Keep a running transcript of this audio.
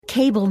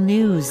Cable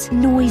news,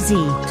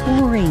 noisy,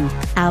 boring,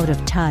 out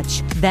of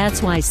touch.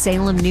 That's why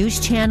Salem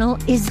News Channel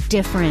is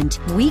different.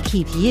 We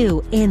keep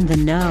you in the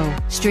know.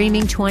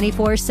 Streaming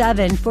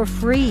 24/7 for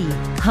free.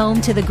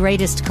 Home to the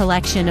greatest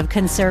collection of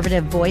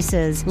conservative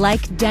voices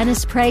like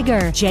Dennis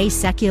Prager, Jay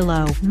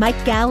Sekulow,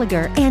 Mike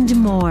Gallagher, and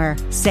more.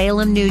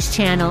 Salem News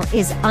Channel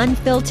is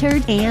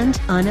unfiltered and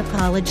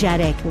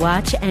unapologetic.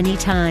 Watch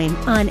anytime,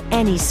 on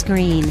any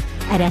screen,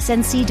 at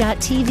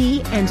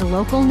snc.tv and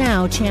Local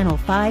Now Channel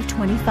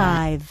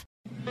 525.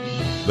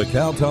 The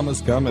Cal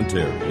Thomas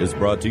Commentary is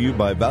brought to you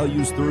by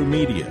Values Through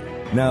Media.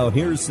 Now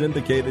here's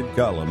syndicated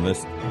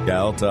columnist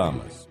Cal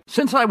Thomas.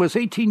 Since I was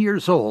 18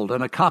 years old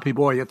and a copy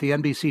boy at the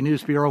NBC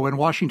News Bureau in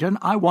Washington,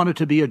 I wanted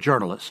to be a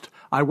journalist.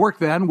 I worked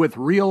then with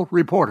real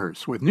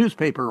reporters with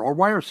newspaper or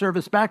wire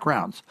service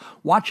backgrounds,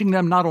 watching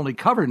them not only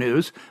cover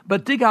news,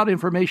 but dig out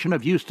information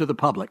of use to the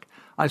public.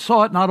 I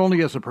saw it not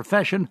only as a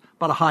profession,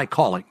 but a high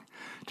calling.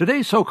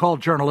 Today's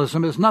so-called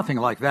journalism is nothing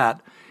like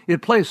that.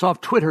 It plays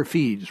off Twitter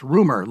feeds,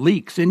 rumor,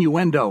 leaks,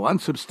 innuendo,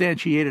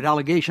 unsubstantiated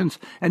allegations,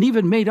 and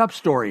even made-up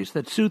stories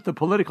that suit the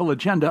political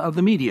agenda of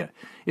the media.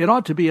 It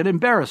ought to be an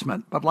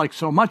embarrassment, but like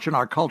so much in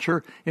our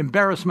culture,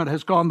 embarrassment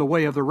has gone the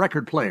way of the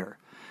record player.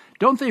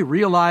 Don't they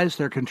realize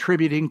they're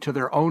contributing to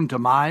their own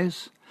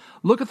demise?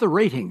 Look at the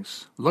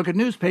ratings. Look at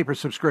newspaper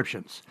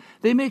subscriptions.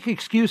 They make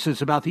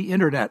excuses about the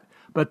internet,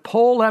 but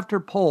poll after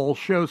poll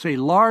shows a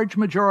large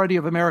majority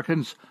of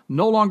Americans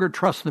no longer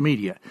trust the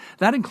media.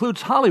 That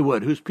includes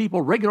Hollywood, whose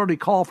people regularly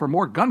call for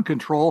more gun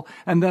control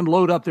and then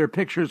load up their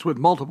pictures with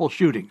multiple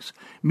shootings.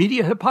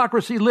 Media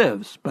hypocrisy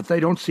lives, but they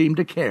don't seem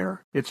to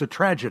care. It's a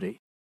tragedy.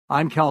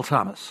 I'm Cal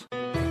Thomas.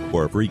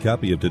 For a free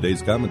copy of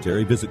today's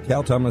commentary, visit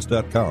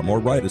calthomas.com or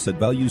write us at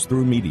Values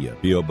Through Media,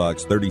 P.O.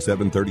 Box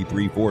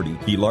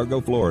 373340, Key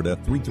Largo, Florida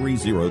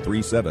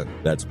 33037.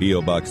 That's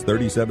P.O. Box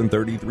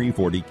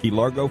 373340, Key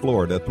Largo,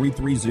 Florida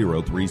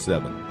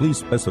 33037. Please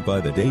specify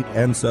the date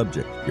and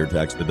subject. Your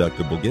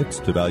tax-deductible gifts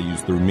to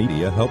Values Through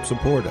Media help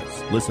support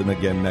us. Listen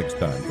again next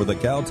time for the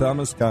Cal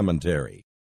Thomas Commentary.